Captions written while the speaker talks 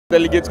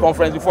Delegates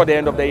conference before the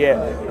end of the year.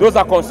 Those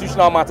are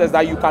constitutional matters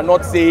that you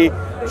cannot say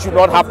should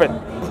not happen.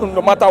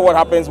 No matter what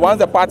happens, once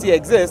the party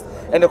exists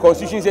and the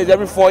constitution says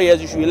every 4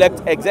 years you should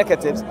elect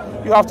executives,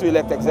 you have to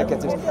elect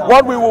executives.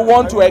 What we will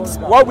want to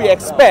what we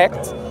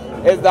expect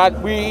is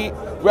that we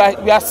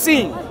are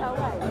seeing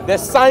the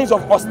signs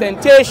of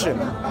ostentation,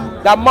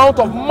 the amount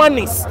of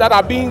monies that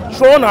are being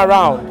thrown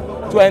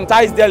around to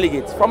entice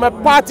delegates from a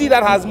party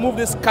that has moved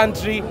this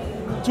country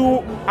to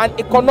an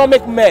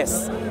economic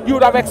mess. You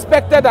would have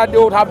expected that they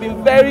would have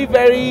been very,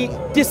 very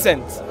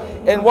decent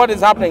in what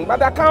is happening. But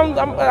the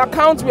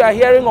accounts we are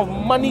hearing of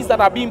monies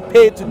that are being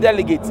paid to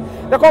delegates.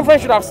 The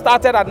conference should have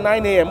started at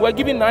 9 a.m. We're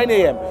giving 9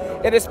 a.m.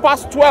 It is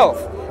past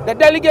 12. The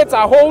delegates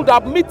are holed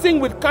up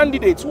meeting with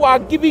candidates who are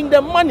giving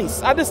them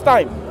monies at this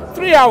time.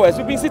 3 hours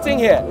we've been sitting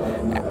here.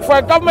 For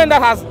a government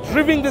that has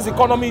driven this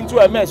economy into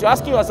a mess, you're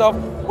asking yourself,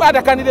 where are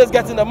the candidates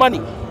getting the money?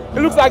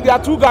 It looks like there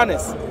are two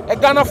Ghanas. A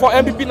Ghana for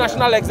NPP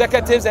national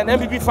executives and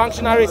NPP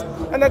functionaries,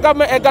 and a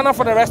Ghana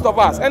for the rest of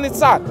us. And it's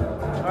sad.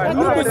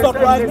 You'll be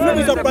surprised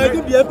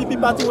if the NPP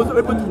party was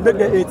able to break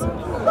the 8.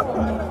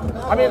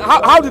 I mean,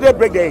 how did they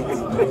break the 8?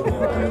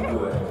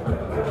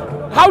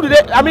 How do they?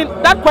 I mean,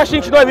 that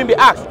question should not even be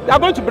asked. They are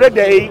going to break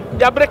the 8.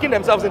 They are breaking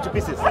themselves into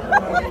pieces.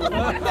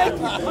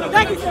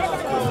 Thank you.